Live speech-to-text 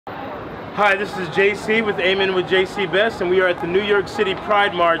Hi, this is JC with Amen with JC Best, and we are at the New York City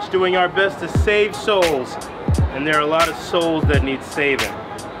Pride March doing our best to save souls. And there are a lot of souls that need saving.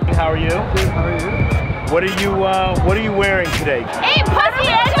 How are you? Good, how are you? What are you wearing today? Hey,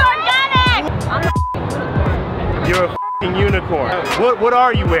 pussy is organic! You're a f***ing unicorn. What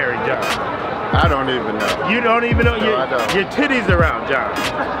are you wearing, John? I don't even know. You don't even know? No, I don't. Your titties are out, John.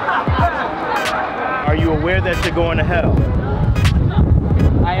 Are you aware that you're going to hell?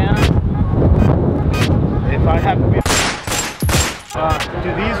 I am. If I have to be... do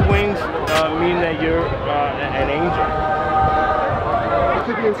these wings mean that you're an angel? It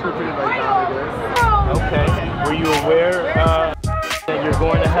could be interpreted like that, I guess. Okay. Were you aware that you're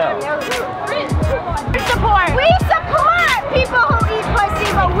going to hell? We support people who eat pussy,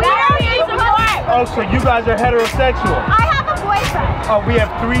 but we don't eat support. Oh, so you guys are heterosexual? I have a boyfriend. Oh, we have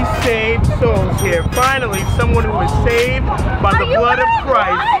 3 saved souls here. Finally, someone who is saved by the blood of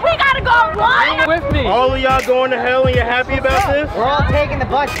Christ. We gotta go one. With me. All of y'all going to hell and you're happy about this? We're all taking the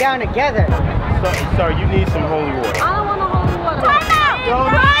bus down together. Sorry, you need some holy water. I don't want no holy water. Time out. Don't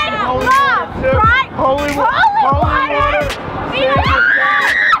Pride, holy love, water. pride, Holy water.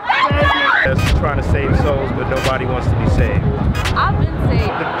 Trying to save souls, but nobody wants to be saved. I've been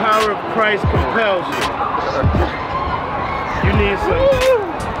saved. The power of Christ compels you. You need some.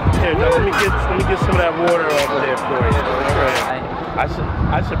 Here, no, let me get some of that water off there for you.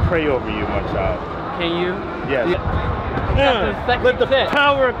 I should pray over you, my child. Can you? Yes. Yeah. Let the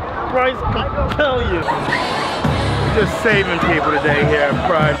power of Christ compel you. Just saving people today here at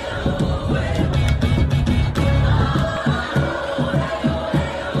Pride.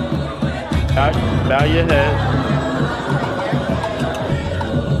 Bow your head.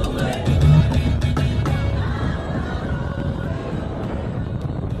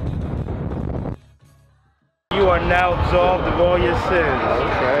 You are now absolved of all your sins.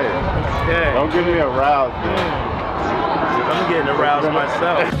 Okay. Don't get me aroused, man. I'm getting aroused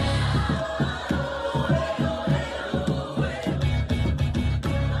myself.